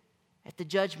at the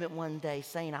judgment one day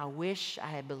saying, "I wish I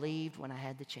had believed when I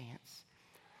had the chance."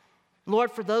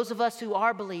 Lord, for those of us who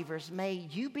are believers, may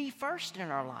you be first in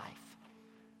our life.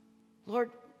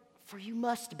 Lord, for you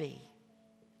must be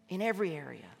in every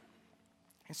area.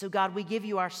 And so, God, we give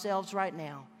you ourselves right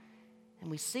now,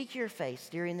 and we seek your face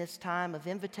during this time of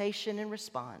invitation and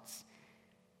response.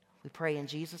 We pray in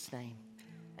Jesus' name,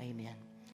 amen.